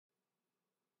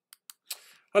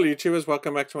Hello YouTubers,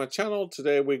 welcome back to my channel.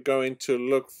 Today we're going to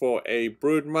look for a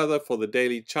brood mother for the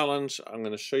daily challenge. I'm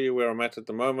going to show you where I'm at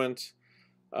the moment.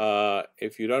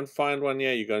 If you don't find one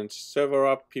yet, you're going to server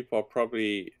up. People are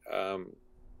probably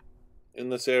in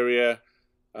this area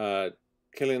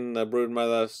killing the brood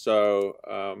mother. So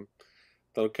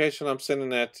the location I'm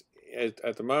sitting at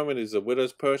the moment is the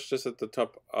Widow's Perch, just at the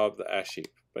top of the ash heap.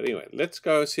 But anyway, let's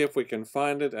go see if we can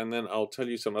find it, and then I'll tell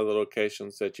you some other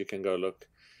locations that you can go look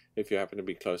if you happen to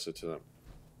be closer to them.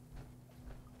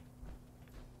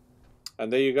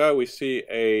 And there you go, we see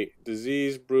a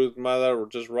diseased brood mother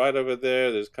just right over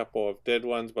there. There's a couple of dead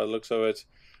ones by the looks of it,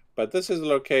 but this is the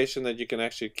location that you can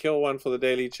actually kill one for the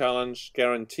daily challenge,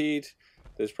 guaranteed.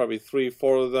 There's probably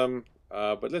 3-4 of them,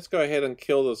 but let's go ahead and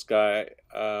kill this guy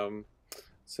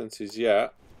since he's here.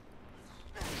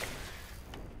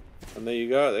 And there you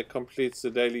go, that completes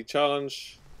the daily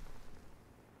challenge.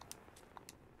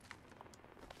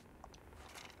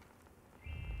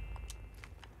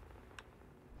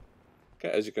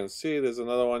 Okay, as you can see, there's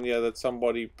another one here that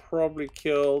somebody probably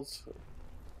killed.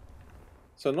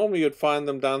 So normally you'd find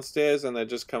them downstairs and they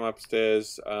just come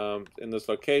upstairs in this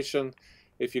location.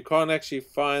 If you can't actually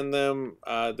find them,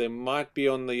 they might be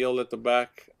on the hill at the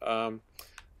back.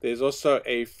 There's also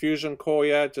a fusion core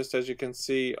here, just as you can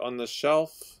see on the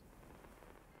shelf.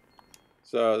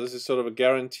 So this is sort of a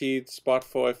guaranteed spot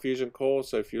for a fusion core.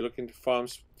 So if you're looking to farm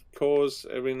cores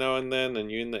every now and then,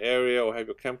 and you're in the area or have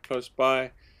your camp close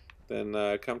by, then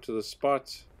come to the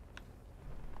spot.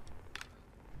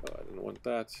 Oh, I didn't want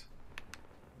that.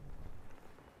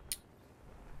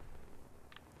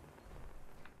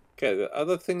 Okay, the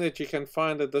other thing that you can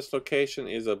find at this location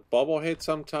is a bobblehead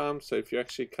sometimes. So if you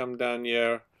actually come down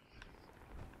here,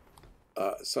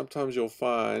 sometimes you'll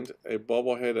find a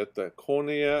bobblehead at the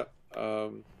corner here.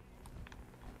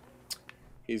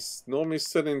 He's normally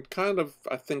sitting kind of,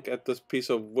 I think, at this piece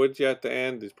of wood here at the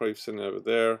end. He's probably sitting over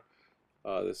there.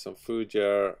 There's some food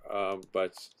here,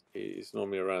 but he's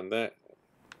normally around there.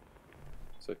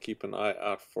 So keep an eye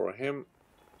out for him.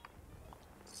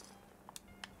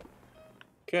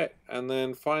 Okay, and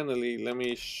then finally, let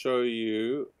me show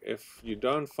you, if you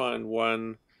don't find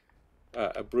one,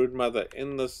 a brood mother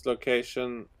in this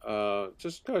location,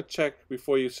 just go check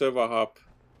before you server hop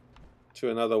to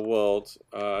another world.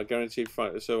 I guarantee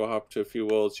server hop to a few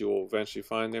worlds, you will eventually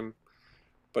find him.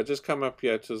 But just come up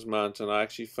here to this mountain. I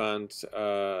actually found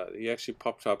he actually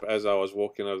popped up as I was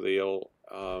walking over the hill,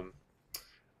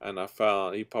 and I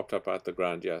found he popped up out the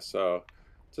ground. Yeah, so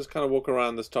just kind of walk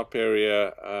around this top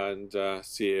area and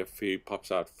see if he pops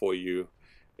out for you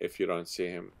if you don't see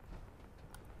him.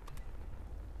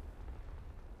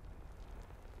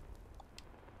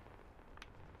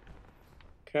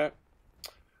 Okay.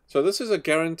 So this is a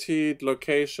guaranteed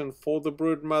location for the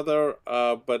brood mother,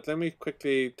 but let me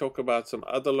quickly talk about some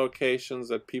other locations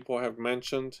that people have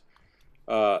mentioned.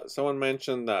 Someone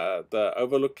mentioned the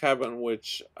Overlook Cabin,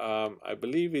 which I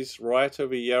believe is right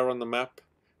over here on the map,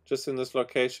 just in this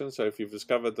location. So if you've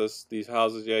discovered these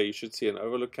houses here, you should see an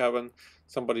Overlook Cabin.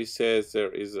 Somebody says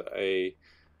there is a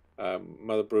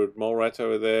mother brood mole rat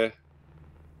over there.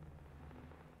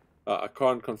 I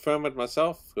can't confirm it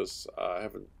myself because I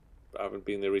haven't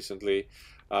been there recently.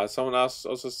 Someone else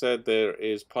also said there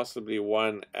is possibly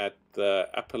one at the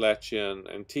Appalachian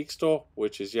Antique Store,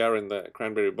 which is here in the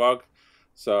Cranberry Bog.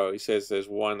 So he says there's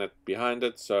one behind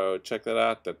it, so check that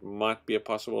out. That might be a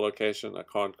possible location. I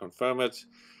can't confirm it.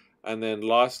 And then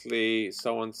lastly,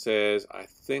 someone says, I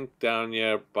think down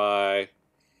here by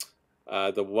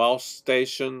the Welsh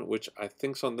Station, which I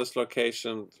think's on this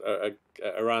location,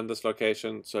 around this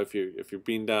location. So if you've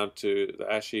been down to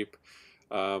the ash heap,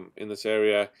 in this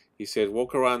area, he said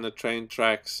walk around the train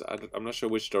tracks. I'm not sure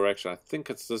which direction. I think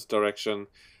it's this direction.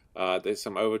 There's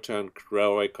some overturned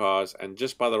railway cars, and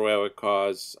just by the railway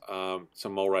cars,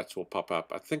 some mole rats will pop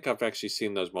up. I think I've actually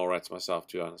seen those mole rats myself,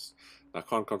 to be honest. I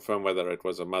can't confirm whether it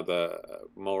was a mother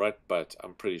mole rat, but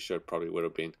I'm pretty sure it probably would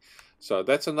have been. So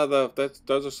that's another.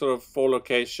 Those are sort of 4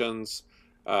 locations.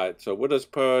 So Widow's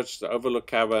Perch, the Overlook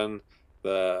Cabin,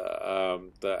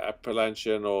 the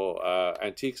Appalachian or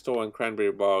Antique Store in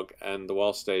Cranberry Bog, and the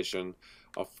Welsh Station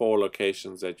are 4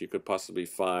 locations that you could possibly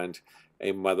find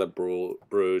a mother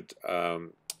brood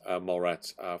mole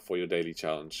rat for your daily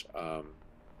challenge,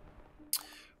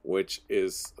 which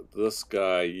is this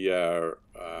guy here,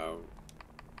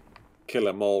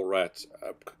 killer mole rat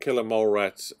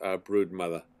brood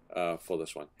mother. For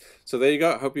this one. So there you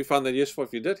go. I hope you found that useful.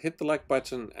 If you did, hit the like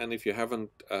button, and if you haven't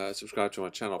subscribed to my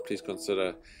channel, please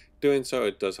consider doing so.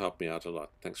 It does help me out a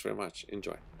lot. Thanks very much.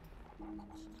 Enjoy.